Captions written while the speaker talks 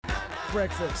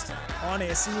Breakfast on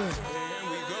SEN.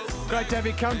 Great to have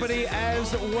your company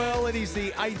as well. It is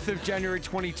the 8th of January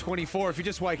 2024. If you're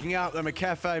just waking up, I'm a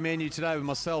cafe menu today with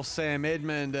myself, Sam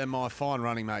Edmund, and my fine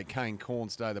running mate, Kane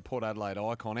Corns today, the Port Adelaide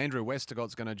icon. Andrew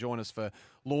Westergott's going to join us for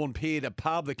Lawn Pier to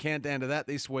Pub, the countdown to that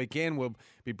this weekend. We'll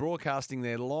be broadcasting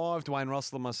there live. Dwayne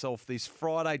Russell and myself this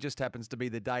Friday just happens to be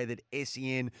the day that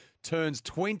SEN turns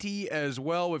 20 as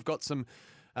well. We've got some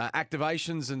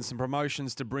activations and some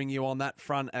promotions to bring you on that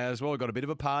front as well. We've got a bit of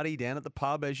a party down at the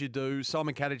pub, as you do.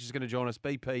 Simon Kadich is going to join us,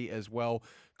 BP as well.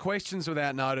 Questions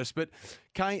without notice. But,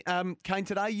 Kane,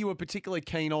 today you were particularly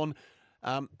keen on,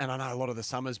 and I know a lot of the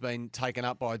summer's been taken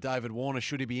up by David Warner.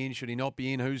 Should he be in? Should he not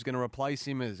be in? Who's going to replace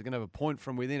him? Is he going to have a point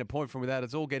from within, a point from without?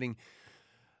 It's all getting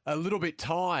a little bit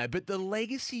tired. But the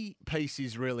legacy piece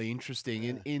is really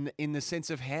interesting in the sense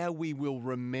of how we will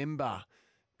remember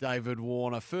David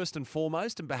Warner, first and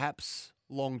foremost, and perhaps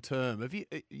long term. Have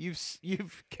you've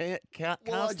cast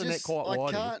the net quite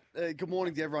wide? Good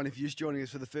morning to everyone. If you're just joining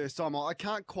us for the first time, I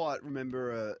can't quite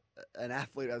remember an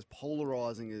athlete as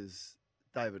polarising as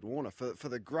David Warner for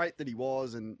the great that he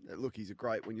was. And look, he's a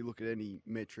great when you look at any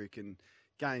metric and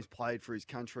games played for his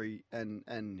country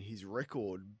and his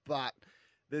record. But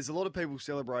there's a lot of people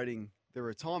celebrating the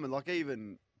retirement, like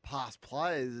even past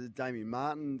players. Damien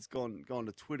Martin's gone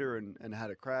to Twitter and had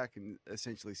a crack and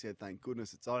essentially said, thank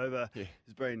goodness it's over. Yeah.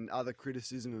 There's been other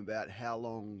criticism about how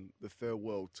long the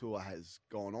farewell tour has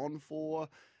gone on for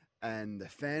and the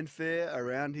fanfare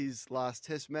around his last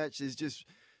test match. There's just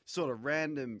sort of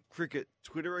random cricket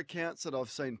Twitter accounts that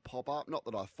I've seen pop up. Not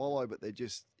that I follow, but they're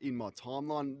just in my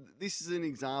timeline. This is an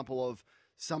example of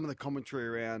some of the commentary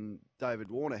around David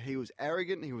Warner. He was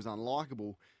arrogant. He was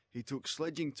unlikable. He took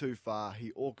sledging too far.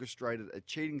 He orchestrated a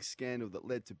cheating scandal that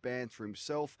led to bans for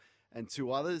himself and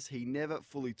two others. He never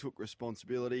fully took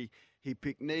responsibility. He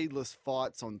picked needless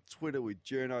fights on Twitter with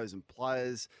journos and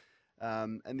players.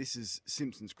 And this is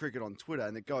Simpsons Cricket on Twitter,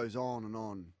 and it goes on and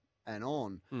on and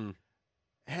on. Mm.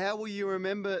 How will you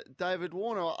remember David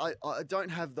Warner? I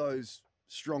don't have those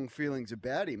strong feelings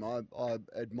about him. I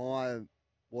admire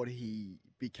what he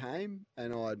became,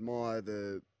 and I admire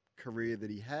the career that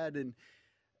he had. And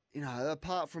you know,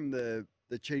 apart from the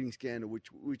cheating scandal,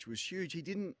 which was huge, he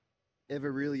didn't ever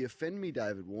really offend me,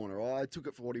 David Warner. I took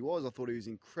it for what he was. I thought he was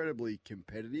incredibly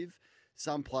competitive.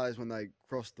 Some players, when they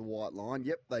cross the white line,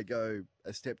 they go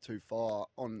a step too far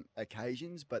on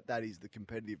occasions, but that is the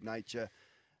competitive nature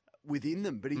within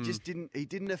them. But he just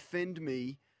didn't offend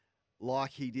me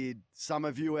like he did some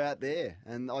of you out there.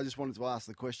 And I just wanted to ask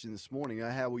the question this morning,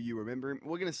 how will you remember him?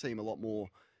 We're going to see him a lot more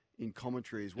in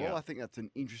commentary as well. Yeah. I think that's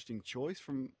an interesting choice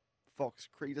from Fox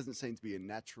Cricket. He doesn't seem to be a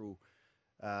natural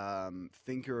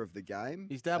thinker of the game.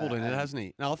 He's dabbled in it, hasn't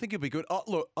he? No, I think he'll be good.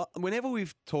 Look, whenever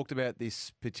we've talked about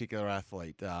this particular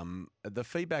athlete, the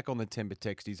feedback on the Temper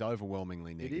text is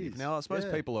overwhelmingly negative. Now, I suppose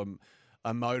people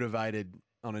are motivated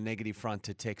on a negative front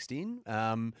to text in,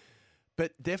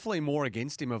 but definitely more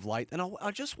against him of late. And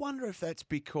I just wonder if that's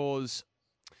because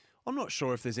I'm not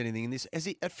sure if there's anything in this.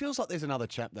 It feels like there's another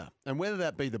chapter, and whether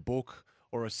that be the book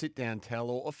or a sit-down tell,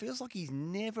 or it feels like he's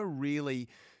never really.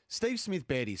 Steve Smith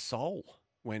bared his soul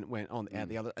when on out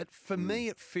the other. For me,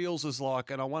 it feels as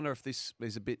like, and I wonder if this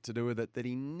is a bit to do with it, that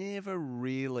he never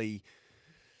really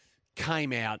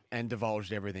came out and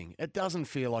divulged everything. It doesn't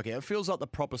feel like it. It feels like the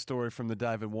proper story from the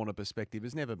David Warner perspective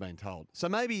has never been told. So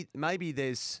maybe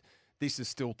this is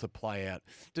still to play out.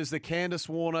 Does the Candace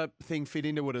Warner thing fit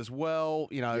into it as well?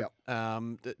 You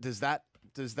know, does that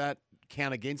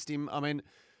count against him? I mean,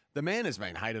 the man has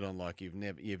been hated on like you've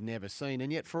never seen, and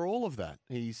yet for all of that,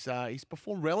 he's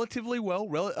performed relatively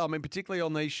well. I mean, particularly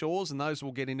on these shores, and those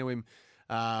will get into him.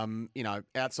 You know,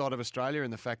 outside of Australia,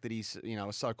 and the fact that he's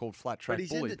a so-called flat track bully.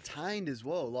 But he's entertained as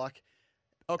well, like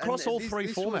across all three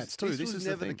formats too. This was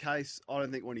never the case. I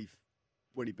don't think when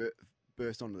he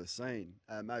burst onto the scene,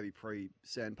 maybe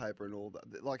pre-sandpaper and all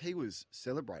that. Like he was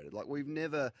celebrated. Like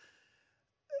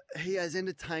he has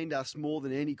entertained us more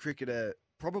than any cricketer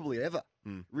probably ever,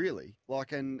 really.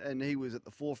 Like, and he was at the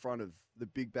forefront of the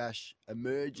Big Bash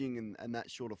emerging and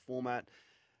that sort of format.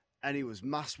 And he was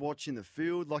must-watch in the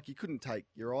field. Like, you couldn't take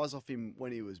your eyes off him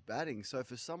when he was batting. So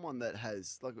for someone that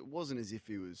has, like, it wasn't as if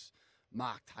he was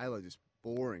Mark Taylor, just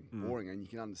boring, and you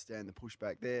can understand the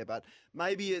pushback there. But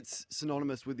maybe it's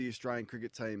synonymous with the Australian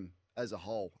cricket team as a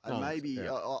whole. And I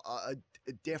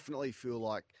definitely feel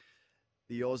like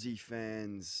the Aussie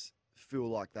fans feel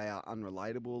like they are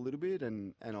unrelatable a little bit,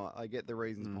 and I get the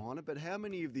reasons behind it. But how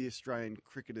many of the Australian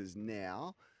cricketers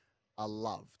now are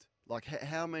loved? Like,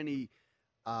 how many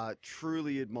are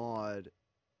truly admired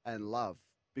and loved?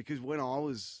 Because when I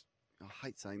was I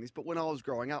hate saying this, but when I was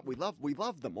growing up, we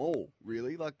loved them all,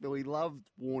 really. Like, we loved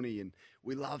Warney and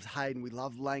we loved Hayden, we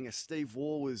loved Langer. Steve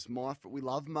Waugh was we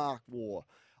loved Mark Waugh.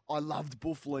 I loved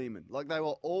Buff Lehman. Like, they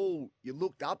were all, you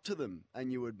looked up to them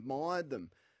and you admired them.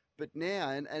 But now,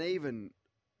 and even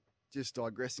just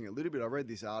digressing a little bit, I read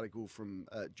this article from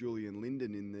Julian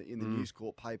Linden in the News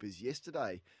Corp papers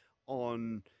yesterday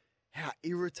on how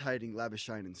irritating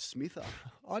Labuschagne and Smith are.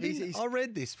 I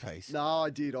read this piece. No, I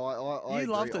did. I agree.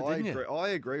 Loved it, didn't you? I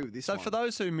agree with this So one. for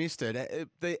those who missed it,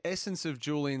 the essence of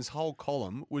Julian's whole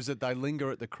column was that they linger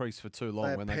at the crease for too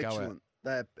long when they go out.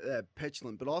 They're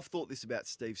petulant. But I've thought this about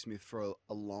Steve Smith for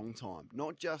a long time.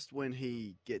 Not just when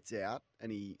he gets out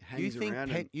and he hangs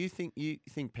around. You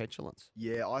think petulance?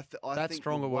 Yeah, I That's think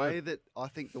stronger word. I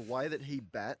think the way that he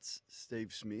bats,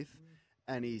 Steve Smith,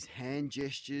 and his hand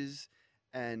gestures,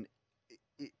 and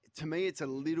to me, it's a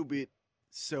little bit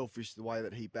selfish the way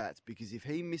that he bats, because if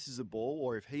he misses a ball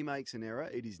or if he makes an error,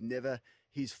 it is never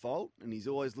his fault, and he's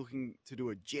always looking to do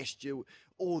a gesture,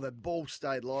 or the ball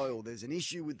stayed low, or there's an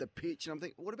issue with the pitch. And I'm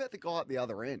thinking, what about the guy at the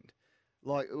other end?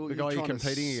 Like, the guy you're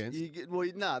competing against?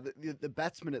 The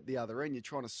batsman at the other end, you're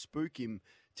trying to spook him,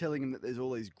 telling him that there's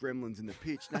all these gremlins in the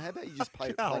pitch. Now, how about you just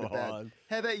played a bad?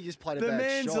 How about you just played a bad shot? The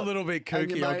man's a little bit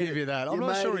kooky. I'll give you that. I'm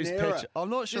not sure he's petulant. I'm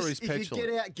not sure he's petulant. If you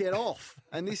get out, get off.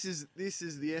 And this is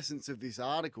the essence of this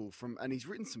article and he's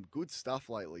written some good stuff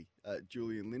lately.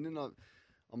 Julian Linden.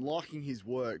 I'm liking his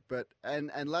work, and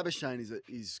Labuschagne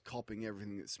is copying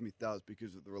everything that Smith does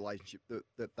because of the relationship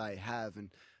that they have and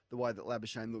the way that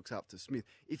Labuschagne looks up to Smith.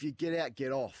 If you get out,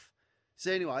 get off.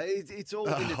 So anyway, it's all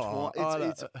intertwined.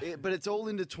 But it's all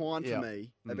intertwined for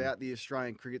me about the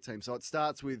Australian cricket team. So it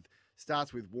starts with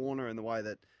Warner and the way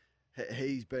that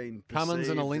he's been perceived. Cummins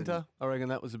and Alinta, I reckon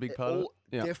that was a big part of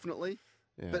it. Definitely.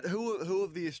 Yeah. But who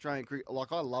of the Australian cricket?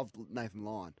 Like, I loved Nathan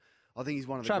Lyon. I think he's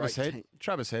one of the Travis great Head.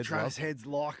 Travis Head's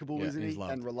likeable, isn't he?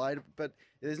 And relatable. But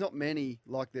there's not many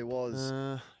like there was.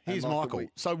 Here's Michael.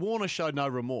 So Warner showed no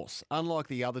remorse. Unlike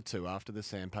the other two after the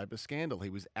sandpaper scandal, he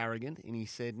was arrogant and he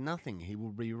said nothing. He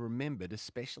will be remembered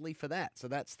especially for that. So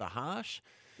that's the harsh.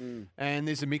 And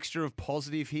there's a mixture of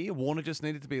positive here. Warner just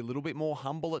needed to be a little bit more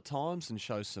humble at times and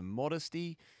show some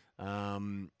modesty.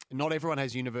 Not everyone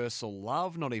has universal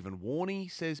love, not even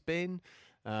Warney, says Ben.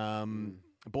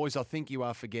 Boys, I think you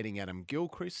are forgetting Adam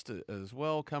Gilchrist as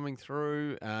well coming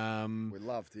through. We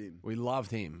loved him. We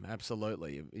loved him,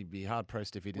 absolutely. He'd be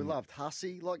hard-pressed if he didn't. We loved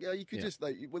Hussey. Like, you could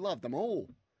we loved them all.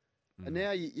 And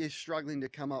now you're struggling to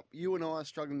come up, you and I are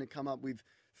struggling to come up with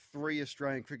 3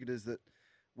 Australian cricketers that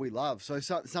we love. So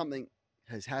something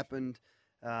has happened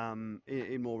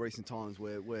in more recent times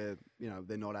where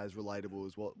they're not as relatable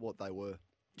as what they were.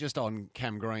 Just on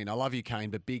Cam Green, I love you, Kane,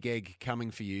 but big egg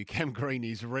coming for you. Cam Green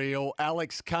is real.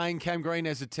 Alex Kane, Cam Green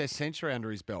has a test century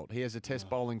under his belt. He has a test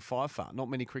bowling fifer. Not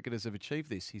many cricketers have achieved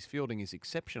this. His fielding is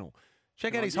exceptional.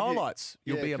 Check out his highlights.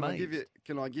 You'll be amazed.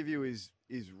 Can I give you his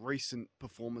recent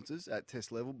performances at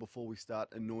test level before we start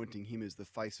anointing him as the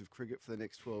face of cricket for the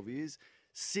next 12 years?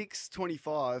 6,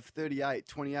 25, 38,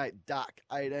 28, duck,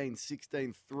 18,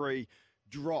 16, 3,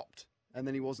 dropped. And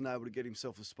then he wasn't able to get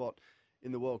himself a spot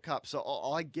in the World Cup. So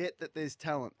I get that there's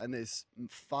talent and there's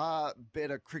far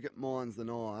better cricket minds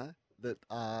than I that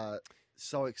are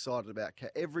so excited about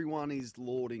everyone is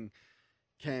lauding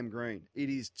Cam Green.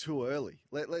 It is too early.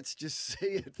 Let's just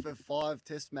see it for 5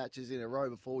 test matches in a row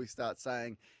before we start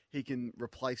saying he can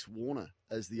replace Warner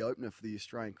as the opener for the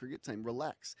Australian cricket team.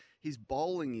 Relax. His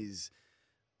bowling is,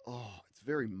 it's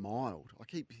very mild.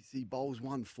 He bowls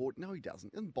 140. No, he doesn't.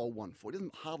 He doesn't bowl 140. He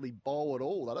doesn't hardly bowl at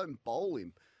all. They don't bowl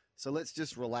him. So let's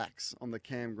just relax on the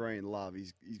Cam Green love.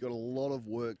 He's got a lot of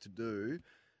work to do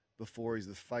before he's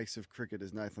the face of cricket,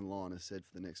 as Nathan Lyon has said,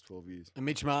 for the next 12 years. And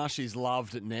Mitch Marsh is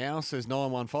loved now, says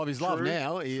 915. He's loved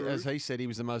now. As he said, he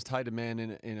was the most hated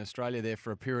man in Australia there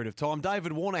for a period of time.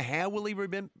 David Warner, how will he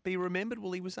be remembered?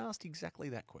 Well, he was asked exactly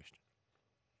that question.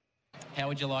 How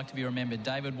would you like to be remembered?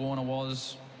 David Warner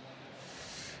was...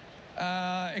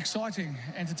 exciting,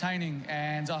 entertaining,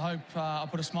 and I hope I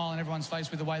put a smile on everyone's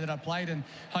face with the way that I played, and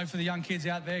hope the young kids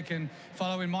out there can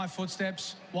follow in my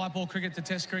footsteps. White ball cricket to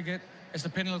test cricket. It's the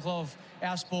pinnacle of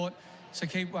our sport, so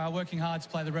keep working hard to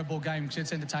play the red ball game because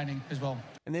it's entertaining as well.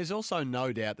 And there's also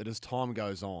no doubt that as time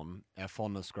goes on, our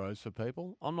fondness grows for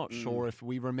people. I'm not sure if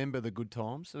we remember the good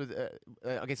times.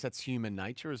 I guess that's human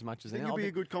nature as much as anything. Think you'll be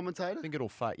a good commentator? I think it'll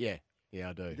fade. Yeah,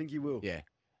 I do. You think you will?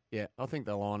 Yeah, I think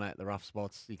they'll line out the rough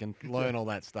spots. You can learn all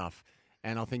that stuff.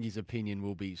 And I think his opinion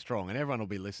will be strong and everyone will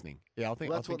be listening. Yeah, I think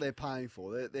that's what they're paying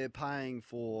for. They're paying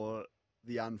for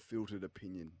the unfiltered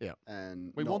opinion. Yeah.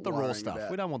 And We not want the raw worrying stuff.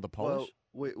 about- We don't want the polish.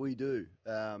 Well, we do.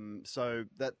 So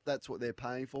that's what they're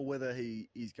paying for. Whether he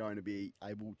is going to be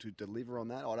able to deliver on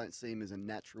that, I don't see him as a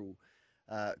natural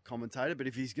commentator. But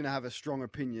if he's going to have a strong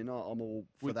opinion, I'm all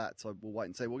for that. So we'll wait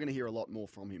and see. We're going to hear a lot more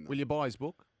from him. Though. Will you buy his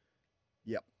book?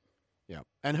 Yep. Yeah.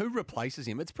 And who replaces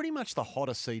him? It's pretty much the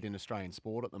hottest seat in Australian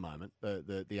sport at the moment,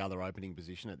 the other opening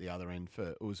position at the other end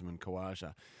for Usman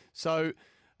Khawaja. So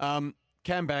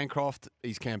Cam Bancroft,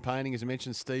 he's campaigning. As I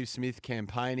mentioned, Steve Smith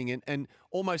campaigning. And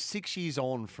almost 6 years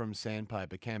on from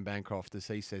Sandpaper, Cam Bancroft, as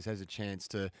he says, has a chance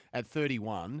to, at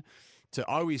 31, to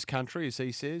owe his country, as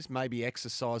he says, maybe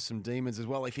exercise some demons as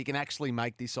well if he can actually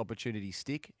make this opportunity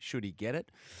stick, should he get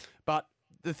it. But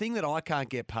the thing that I can't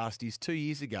get past is 2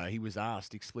 years ago he was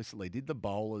asked explicitly, did the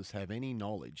bowlers have any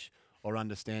knowledge or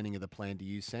understanding of the plan to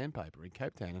use Sandpaper in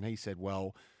Cape Town? And he said,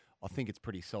 well, I think it's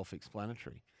pretty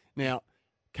self-explanatory. Now,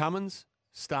 Cummins,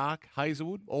 Stark,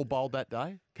 Hazelwood all bowled that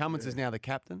day. Cummins is now the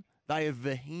captain. They have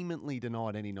vehemently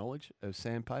denied any knowledge of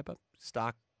Sandpaper.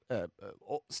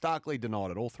 Starkly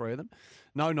denied it, all three of them.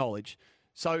 No knowledge.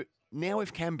 So now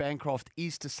if Cam Bancroft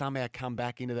is to somehow come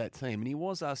back into that team, and he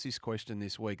was asked this question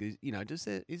this week, is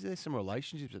there some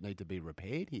relationships that need to be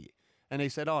repaired here? And he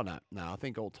said, no, I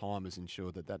think all time has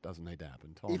ensured that doesn't need to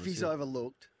happen. If he's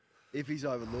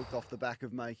overlooked off the back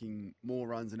of making more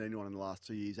runs than anyone in the last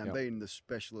 2 years and being the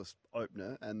specialist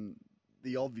opener and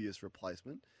the obvious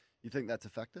replacement, you think that's a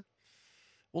factor?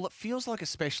 Well, it feels like a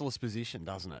specialist position,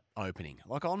 doesn't it? Opening.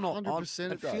 Like I'm not.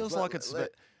 100% It feels like it's.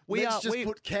 Let's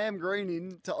put Cam Green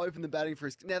in to open the batting for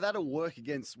us. Now that'll work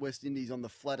against West Indies on the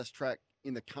flattest track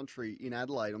in the country in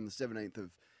Adelaide on the 17th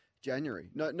of January.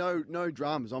 No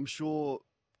dramas. I'm sure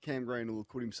Cam Green will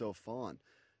acquit himself fine.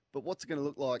 But what's it going to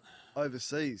look like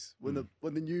overseas when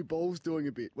the new ball's doing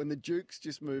a bit, when the Duke's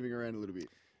just moving around a little bit?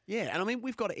 Yeah, and I mean,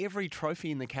 we've got every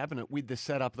trophy in the cabinet with the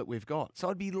setup that we've got. So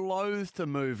I'd be loath to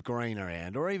move Green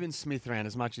around or even Smith around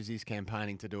as much as he's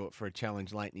campaigning to do it for a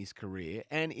challenge late in his career.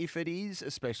 And if it is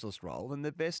a specialist role, then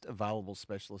the best available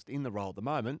specialist in the role at the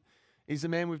moment is the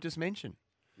man we've just mentioned.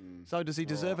 So does he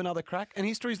deserve another crack? And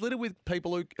history's littered with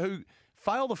people who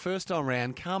fail the first time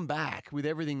round, come back with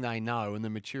everything they know and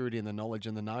the maturity and the knowledge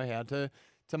and the know-how to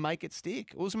make it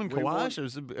stick. Usman Khawaja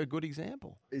is a good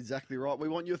example. Exactly right. We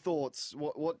want your thoughts.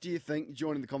 What do you think?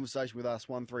 Joining the conversation with us,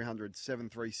 1300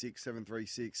 736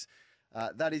 736.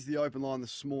 That is the open line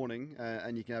this morning,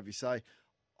 and you can have your say.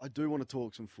 I do want to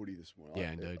talk some footy this morning.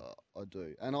 Yeah, indeed. I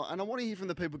do. And I want to hear from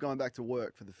the people going back to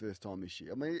work for the first time this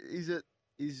year. I mean,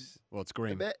 Well, it's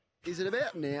grim. Is it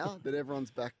about now that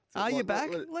everyone's back? Are you back?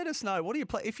 Let us know. What do you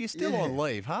play? If you're still on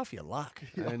leave, half your luck.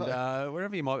 And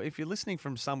wherever you might, if you're listening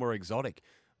from somewhere exotic,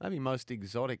 maybe most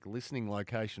exotic listening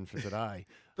location for today.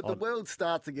 But the world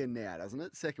starts again now, doesn't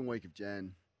it? Second week of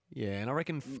Jan. Yeah, and I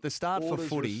reckon the start for Orders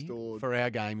footy restored. for our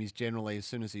game is generally as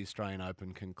soon as the Australian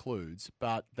Open concludes.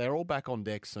 But they're all back on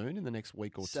deck soon in the next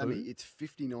week or Sammy, two. it's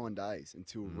 59 days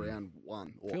until round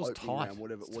one or Feels opening tight. round,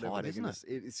 whatever. It's whatever tight, they're isn't gonna,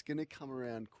 It's going to come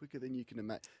around quicker than you can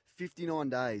imagine. 59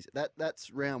 days.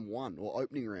 That's round one or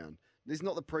opening round. This is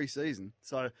not the pre-season,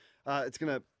 so it's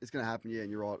gonna happen. Yeah, and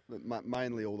you're right.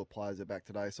 Mainly all the players are back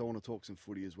today, so I want to talk some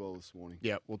footy as well this morning.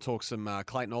 Yeah, we'll talk some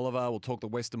Clayton Oliver. We'll talk the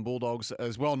Western Bulldogs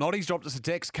as well. Noddy's dropped us a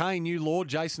text. Kane, you Lord,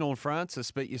 Jason or Francis,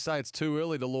 but you say it's too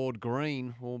early to Lord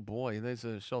Green. Oh, boy, there's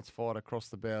a shots fired across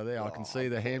the bow there. I can see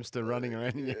the hamster running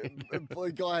around in your head.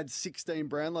 The guy had 16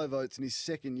 Brownlow votes in his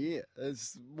second year.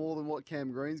 It's more than what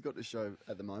Cam Green's got to show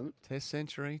at the moment. Test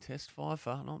century, test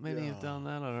fifer. Not many have done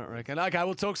that, I don't reckon. Okay,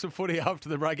 we'll talk some footy after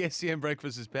the break. SCM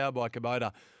Breakfast is powered by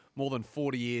Kubota. More than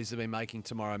 40 years have been making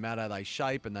tomorrow matter. They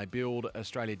shape and they build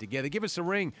Australia together. Give us a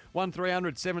ring,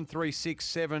 1300 736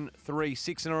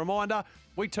 736. And a reminder,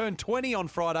 we turn 20 on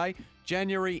Friday,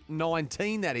 January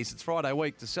 19, that is. It's Friday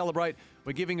week. To celebrate,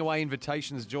 we're giving away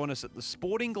invitations. Join us at the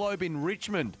Sporting Globe in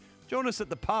Richmond. Join us at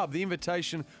the pub. The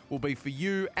invitation will be for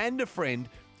you and a friend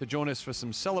to join us for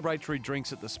some celebratory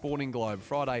drinks at the Sporting Globe.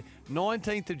 Friday,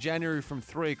 19th of January from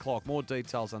 3 o'clock. More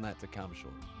details on that to come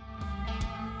shortly.